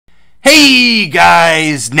Hey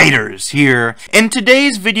guys, Naterz here, and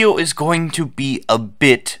today's video is going to be a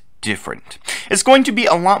bit different. It's going to be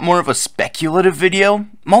a lot more of a speculative video.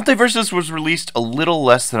 MultiVersus was released a little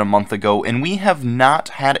less than a month ago, and we have not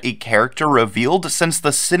had a character revealed since the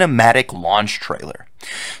cinematic launch trailer.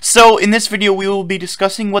 So in this video we will be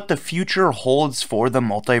discussing what the future holds for the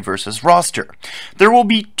MultiVersus roster. There will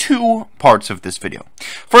be two parts of this video.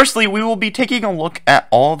 Firstly, we will be taking a look at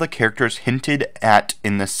all the characters hinted at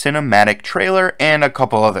in the cinematic trailer and a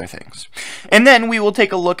couple other things. And then we will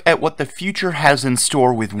take a look at what the future has in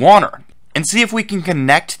store with Warner, and see if we can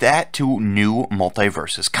connect that to new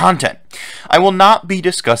MultiVersus content. I will not be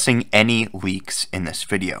discussing any leaks in this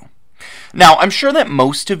video. Now, I'm sure that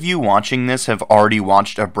most of you watching this have already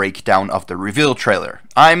watched a breakdown of the reveal trailer.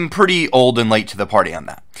 I'm pretty old and late to the party on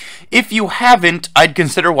that. If you haven't, I'd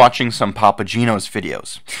consider watching some Papagino's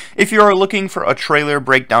videos. If you are looking for a trailer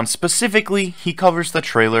breakdown specifically, he covers the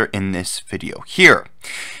trailer in this video here.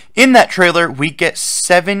 In that trailer, we get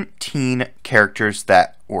 17 characters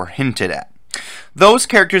that were hinted at. Those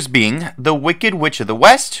characters being the Wicked Witch of the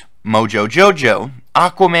West, Mojo Jojo,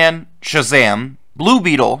 Aquaman, Shazam, Blue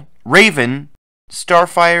Beetle, Raven,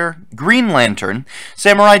 Starfire, Green Lantern,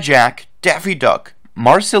 Samurai Jack, Daffy Duck,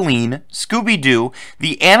 Marceline, Scooby-Doo,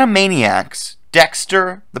 the Animaniacs,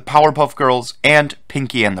 Dexter, the Powerpuff Girls, and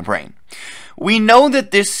Pinky and the Brain. We know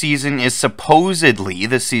that this season is supposedly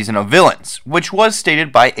the season of villains, which was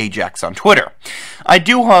stated by Ajax on Twitter. I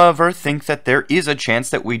do, however, think that there is a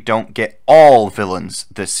chance that we don't get all villains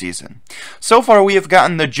this season. So far, we have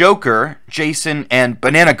gotten the Joker, Jason, and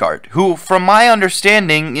Banana Guard, who, from my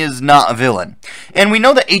understanding, is not a villain. And we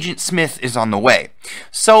know that Agent Smith is on the way.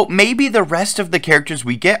 So maybe the rest of the characters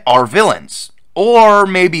we get are villains. Or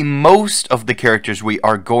maybe most of the characters we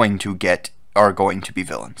are going to get are going to be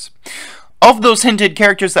villains. Of those hinted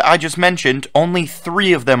characters that I just mentioned, only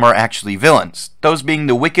 3 of them are actually villains, those being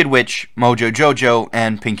the Wicked Witch, Mojo Jojo,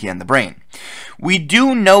 and Pinky and the Brain. We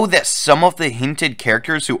do know that some of the hinted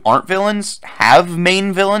characters who aren't villains have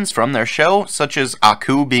main villains from their show, such as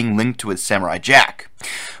Aku being linked with Samurai Jack.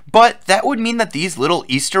 But that would mean that these little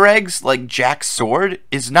Easter eggs, like Jack's sword,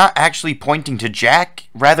 is not actually pointing to Jack,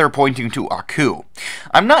 rather pointing to Aku.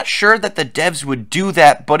 I'm not sure that the devs would do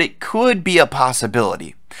that, but it could be a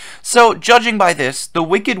possibility. So, judging by this, the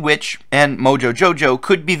Wicked Witch and Mojo Jojo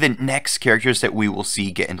could be the next characters that we will see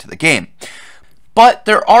get into the game. But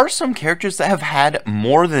there are some characters that have had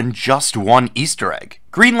more than just one Easter egg.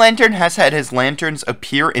 Green Lantern has had his lanterns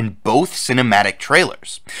appear in both cinematic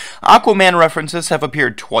trailers. Aquaman references have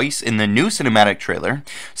appeared twice in the new cinematic trailer.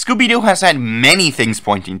 Scooby-Doo has had many things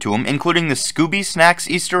pointing to him, including the Scooby Snacks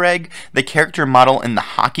Easter egg, the character model in the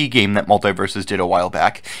hockey game that MultiVersus did a while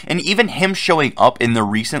back, and even him showing up in the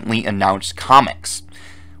recently announced comics,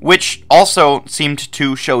 which also seemed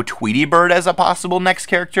to show Tweety Bird as a possible next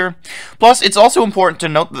character. Plus, it's also important to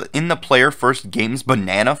note that in the Player First Games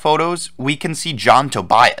banana photos, we can see John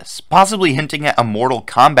Tobias, possibly hinting at a Mortal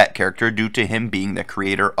Kombat character due to him being the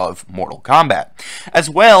creator of Mortal Kombat, as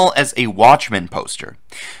well as a Watchmen poster.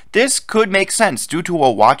 This could make sense due to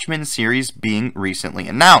a Watchmen series being recently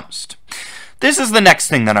announced. This is the next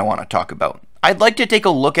thing that I want to talk about. I'd like to take a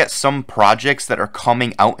look at some projects that are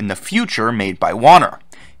coming out in the future made by Warner.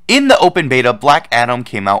 In the open beta, Black Adam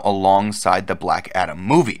came out alongside the Black Adam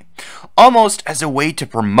movie, almost as a way to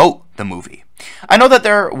promote the movie. I know that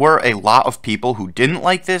there were a lot of people who didn't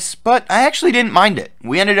like this, but I actually didn't mind it.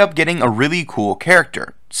 We ended up getting a really cool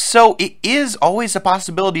character. So it is always a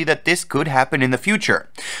possibility that this could happen in the future.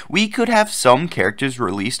 We could have some characters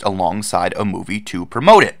released alongside a movie to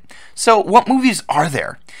promote it. So what movies are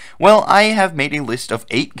there? Well, I have made a list of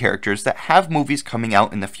 8 characters that have movies coming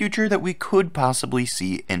out in the future that we could possibly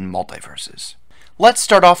see in MultiVersus. Let's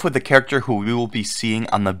start off with the character who we will be seeing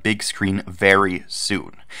on the big screen very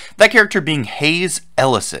soon. That character being Hayes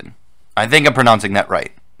Ellison. I think I'm pronouncing that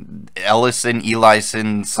right.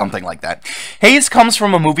 Elison, something like that. Hayes comes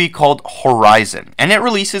from a movie called Horizon, and it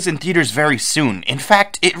releases in theaters very soon. In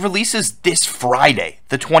fact, it releases this Friday,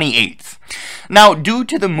 the 28th. Now, due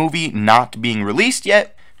to the movie not being released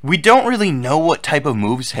yet, we don't really know what type of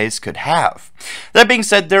moves Hayes could have. That being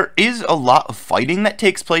said, there is a lot of fighting that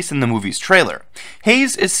takes place in the movie's trailer.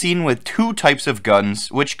 Hayes is seen with 2 types of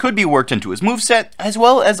guns, which could be worked into his moveset, as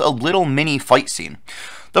well as a little mini fight scene.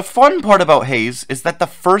 The fun part about Hayes is that the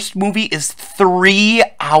first movie is 3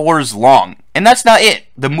 hours long. And that's not it.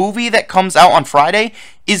 The movie that comes out on Friday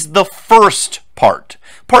is the first part.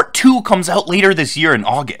 Part 2 comes out later this year in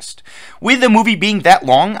August. With the movie being that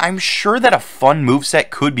long, I'm sure that a fun moveset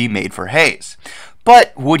could be made for Hayes.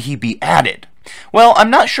 But would he be added? Well, I'm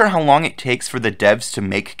not sure how long it takes for the devs to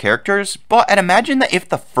make characters, but I'd imagine that if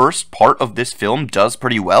the first part of this film does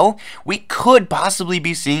pretty well, we could possibly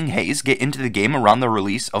be seeing Hayes get into the game around the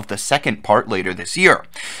release of the second part later this year.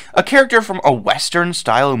 A character from a Western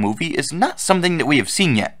style movie is not something that we have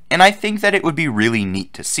seen yet, and I think that it would be really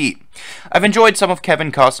neat to see. I've enjoyed some of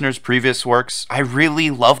Kevin Costner's previous works. I really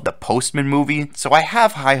love the Postman movie, so I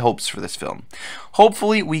have high hopes for this film.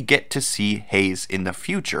 Hopefully we get to see Hayes in the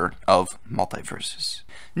future of MultiVersus.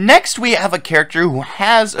 Next, we have a character who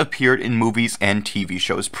has appeared in movies and TV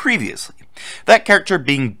shows previously. That character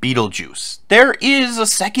being Beetlejuice. There is a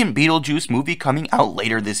second Beetlejuice movie coming out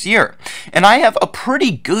later this year, and I have a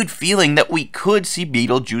pretty good feeling that we could see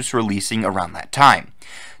Beetlejuice releasing around that time.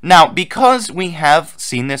 Now, because we have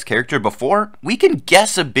seen this character before, we can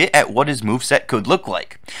guess a bit at what his moveset could look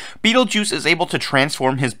like. Beetlejuice is able to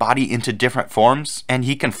transform his body into different forms, and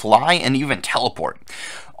he can fly and even teleport.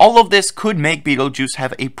 All of this could make Beetlejuice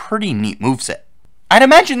have a pretty neat moveset. I'd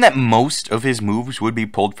imagine that most of his moves would be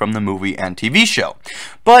pulled from the movie and TV show,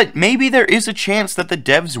 but maybe there is a chance that the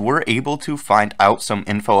devs were able to find out some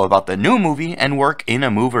info about the new movie and work in a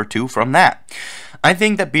move or two from that. I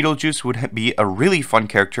think that Beetlejuice would be a really fun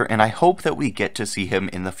character, and I hope that we get to see him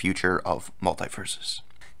in the future of MultiVersus.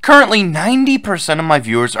 Currently, 90% of my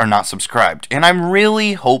viewers are not subscribed, and I'm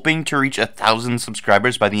really hoping to reach 1,000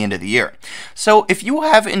 subscribers by the end of the year. So if you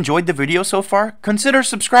have enjoyed the video so far, consider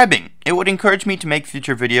subscribing. It would encourage me to make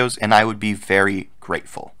future videos, and I would be very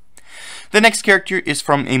grateful. The next character is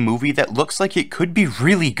from a movie that looks like it could be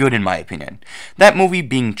really good in my opinion. That movie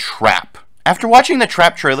being Trap. After watching the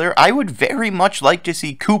Trap trailer, I would very much like to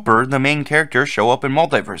see Cooper, the main character, show up in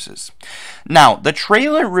MultiVersus. Now, the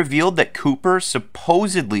trailer revealed that Cooper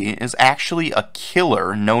supposedly is actually a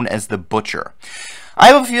killer known as the Butcher. I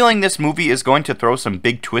have a feeling this movie is going to throw some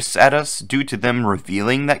big twists at us due to them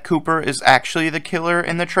revealing that Cooper is actually the killer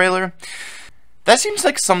in the trailer. That seems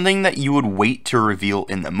like something that you would wait to reveal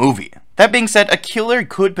in the movie. That being said, a killer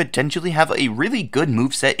could potentially have a really good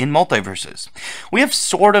moveset in MultiVersus. We have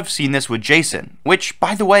sort of seen this with Jason, which,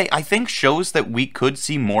 by the way, I think shows that we could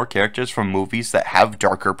see more characters from movies that have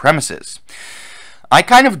darker premises. I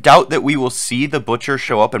kind of doubt that we will see the Butcher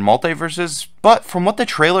show up in MultiVersus, but from what the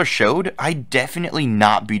trailer showed, I'd definitely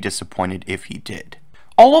not be disappointed if he did.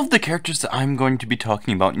 All of the characters that I'm going to be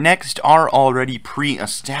talking about next are already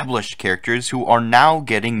pre-established characters who are now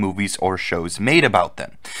getting movies or shows made about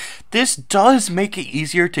them. This does make it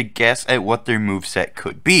easier to guess at what their moveset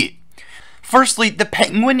could be. Firstly, the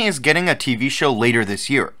Penguin is getting a TV show later this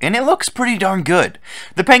year, and it looks pretty darn good.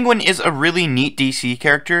 The Penguin is a really neat DC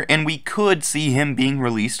character, and we could see him being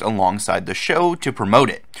released alongside the show to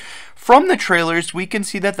promote it. From the trailers, we can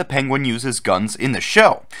see that the Penguin uses guns in the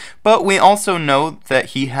show, but we also know that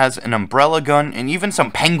he has an umbrella gun and even some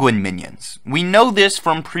penguin minions. We know this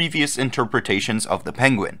from previous interpretations of the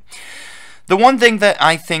Penguin. The one thing that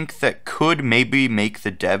I think that could maybe make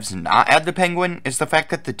the devs not add the Penguin is the fact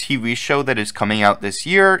that the TV show that is coming out this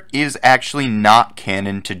year is actually not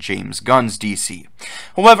canon to James Gunn's DC.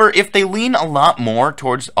 However, if they lean a lot more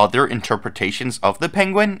towards other interpretations of the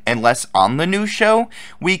Penguin and less on the new show,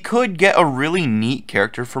 we could get a really neat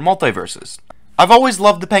character for MultiVersus. I've always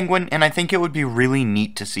loved the Penguin, and I think it would be really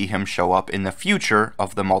neat to see him show up in the future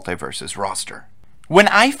of the MultiVersus roster. When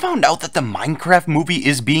I found out that the Minecraft movie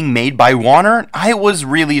is being made by Warner, I was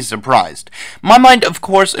really surprised. My mind, of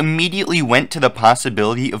course, immediately went to the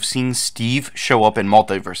possibility of seeing Steve show up in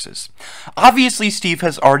MultiVersus. Obviously, Steve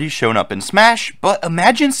has already shown up in Smash, but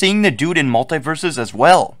imagine seeing the dude in MultiVersus as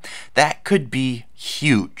well. That could be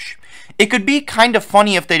huge. It could be kind of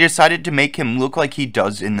funny if they decided to make him look like he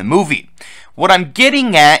does in the movie. What I'm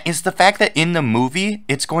getting at is the fact that in the movie,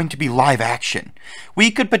 it's going to be live action.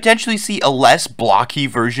 We could potentially see a less blocky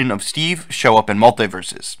version of Steve show up in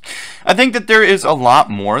MultiVersus. I think that there is a lot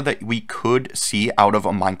more that we could see out of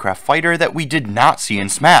a Minecraft fighter that we did not see in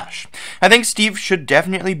Smash. I think Steve should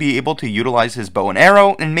definitely be able to utilize his bow and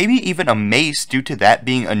arrow, and maybe even a mace due to that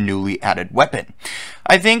being a newly added weapon.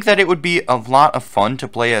 I think that it would be a lot of fun to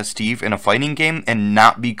play as Steve in a fighting game and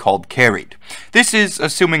not be called carried. This is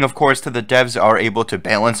assuming, of course, that the devs are able to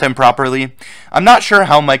balance him properly. I'm not sure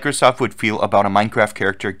how Microsoft would feel about a Minecraft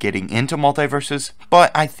character getting into MultiVersus,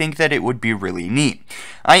 but I think that it would be really neat.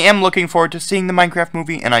 I am looking forward to seeing the Minecraft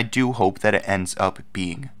movie, and I do hope that it ends up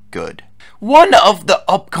being good. One of the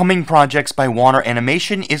upcoming projects by Warner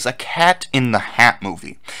Animation is a Cat in the Hat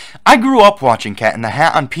movie. I grew up watching Cat in the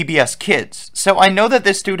Hat on PBS Kids, so I know that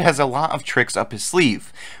this dude has a lot of tricks up his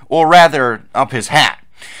sleeve, or rather, up his hat.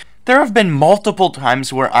 There have been multiple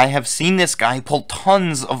times where I have seen this guy pull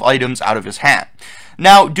tons of items out of his hat.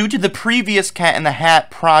 Now, due to the previous Cat in the Hat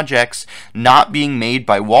projects not being made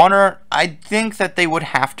by Warner, I think that they would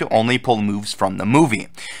have to only pull moves from the movie.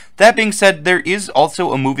 That being said, there is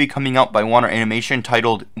also a movie coming out by Warner Animation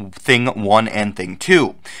titled Thing 1 and Thing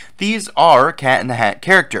 2. These are Cat in the Hat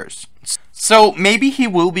characters. So maybe he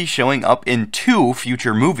will be showing up in 2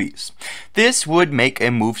 future movies. This would make a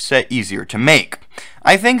moveset easier to make.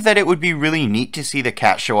 I think that it would be really neat to see the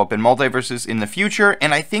cat show up in MultiVersus in the future,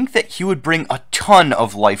 and I think that he would bring a ton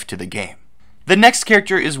of life to the game. The next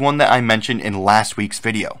character is one that I mentioned in last week's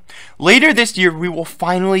video. Later this year, we will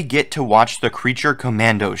finally get to watch the Creature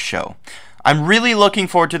Commandos show. I'm really looking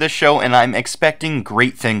forward to this show, and I'm expecting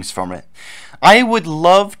great things from it. I would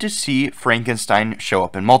love to see Frankenstein show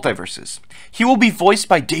up in MultiVersus. He will be voiced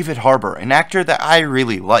by David Harbour, an actor that I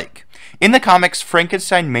really like. In the comics,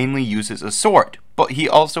 Frankenstein mainly uses a sword, but he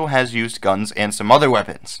also has used guns and some other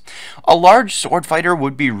weapons. A large sword fighter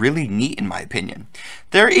would be really neat in my opinion.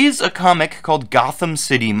 There is a comic called Gotham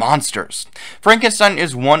City Monsters. Frankenstein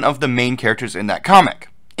is one of the main characters in that comic.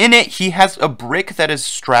 In it, he has a brick that is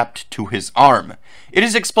strapped to his arm. It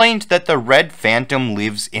is explained that the Red Phantom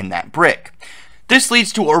lives in that brick. This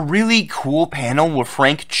leads to a really cool panel where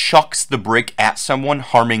Frank chucks the brick at someone,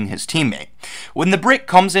 harming his teammate. When the brick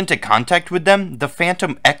comes into contact with them, the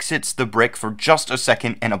Phantom exits the brick for just a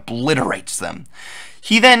second and obliterates them.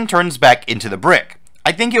 He then turns back into the brick.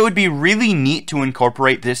 I think it would be really neat to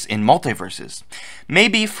incorporate this in MultiVersus.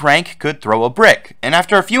 Maybe Frank could throw a brick, and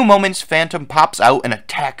after a few moments, Phantom pops out and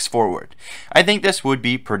attacks forward. I think this would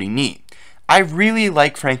be pretty neat. I really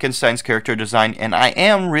like Frankenstein's character design, and I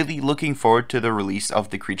am really looking forward to the release of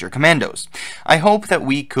the Creature Commandos. I hope that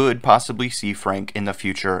we could possibly see Frank in the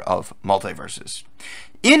future of MultiVersus.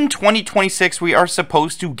 In 2026, we are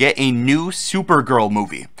supposed to get a new Supergirl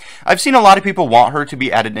movie. I've seen a lot of people want her to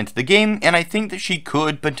be added into the game, and I think that she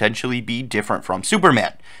could potentially be different from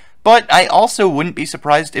Superman. But I also wouldn't be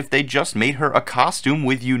surprised if they just made her a costume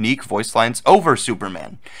with unique voice lines over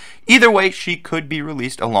Superman. Either way, she could be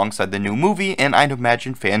released alongside the new movie, and I'd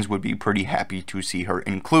imagine fans would be pretty happy to see her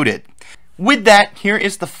included. With that, here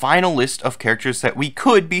is the final list of characters that we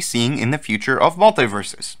could be seeing in the future of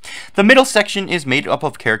MultiVersus. The middle section is made up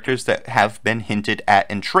of characters that have been hinted at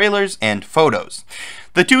in trailers and photos.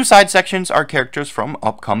 The 2 side sections are characters from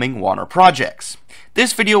upcoming Warner projects.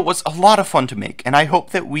 This video was a lot of fun to make, and I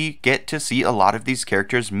hope that we get to see a lot of these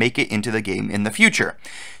characters make it into the game in the future.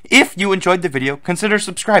 If you enjoyed the video, consider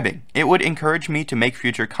subscribing. It would encourage me to make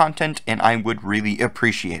future content, and I would really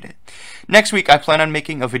appreciate it. Next week, I plan on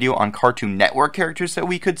making a video on Cartoon Network characters that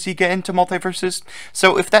we could see get into MultiVersus,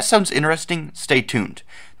 so if that sounds interesting, stay tuned.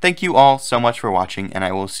 Thank you all so much for watching, and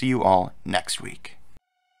I will see you all next week.